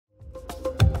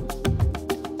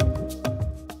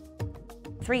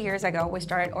3 years ago, we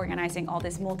started organizing all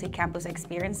these multi-campus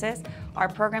experiences. Our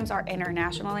programs are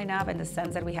international enough in the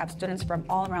sense that we have students from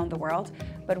all around the world,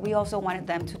 but we also wanted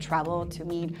them to travel to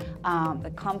meet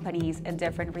the companies in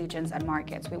different regions and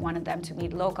markets. We wanted them to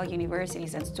meet local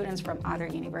universities and students from other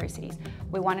universities.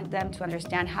 We wanted them to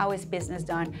understand how is business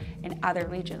done in other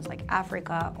regions like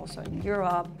Africa, also in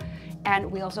Europe.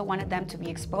 And we also wanted them to be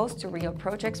exposed to real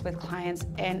projects with clients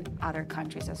in other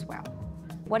countries as well.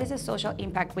 What is a social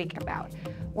impact week about?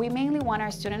 We mainly want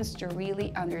our students to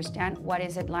really understand what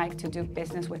is it like to do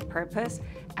business with purpose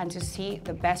and to see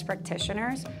the best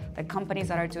practitioners, the companies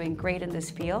that are doing great in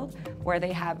this field, where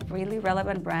they have really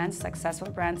relevant brands, successful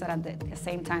brands that at the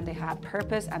same time they have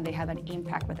purpose and they have an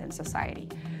impact within society.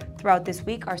 Throughout this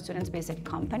week, our students visit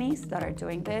companies that are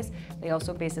doing this. They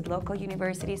also visit local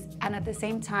universities, and at the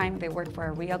same time, they work for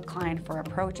a real client for a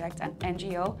project, an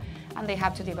NGO, and they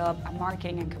have to develop a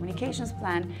marketing and communications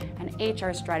plan, an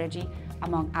HR strategy,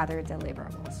 among other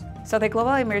deliverables. So the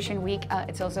Global Immersion Week,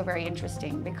 it's also very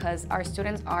interesting because our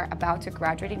students are about to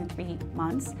graduate in 3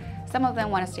 months. Some of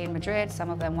them want to stay in Madrid, some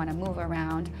of them want to move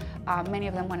around, many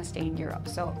of them want to stay in Europe.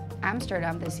 So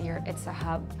Amsterdam this year, it's a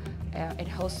hub. It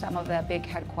hosts some of the big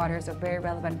headquarters of very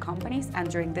relevant companies, and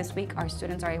during this week our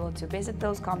students are able to visit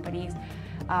those companies,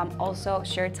 also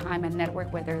share time and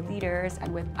network with their leaders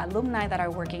and with alumni that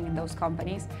are working in those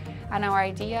companies. And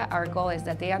our goal is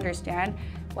that they understand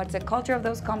what's the culture of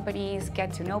those companies,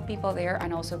 get to know people there,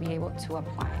 and also be able to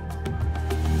apply.